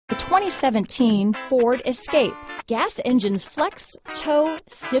2017 Ford Escape. Gas engines flex, tow,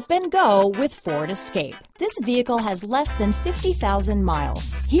 sip and go with Ford Escape. This vehicle has less than 50,000 miles.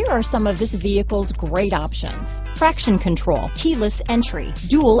 Here are some of this vehicle's great options: traction control, keyless entry,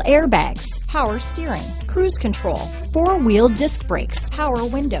 dual airbags, power steering, cruise control, four-wheel disc brakes, power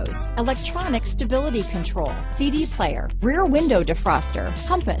windows, electronic stability control, CD player, rear window defroster,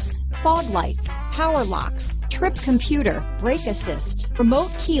 compass, fog lights, power locks, trip computer, brake assist,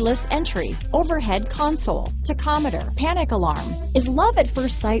 remote keyless entry, overhead console, tachometer, panic alarm. Is love at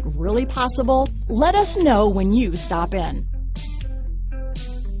first sight really possible? Let us know when you stop in.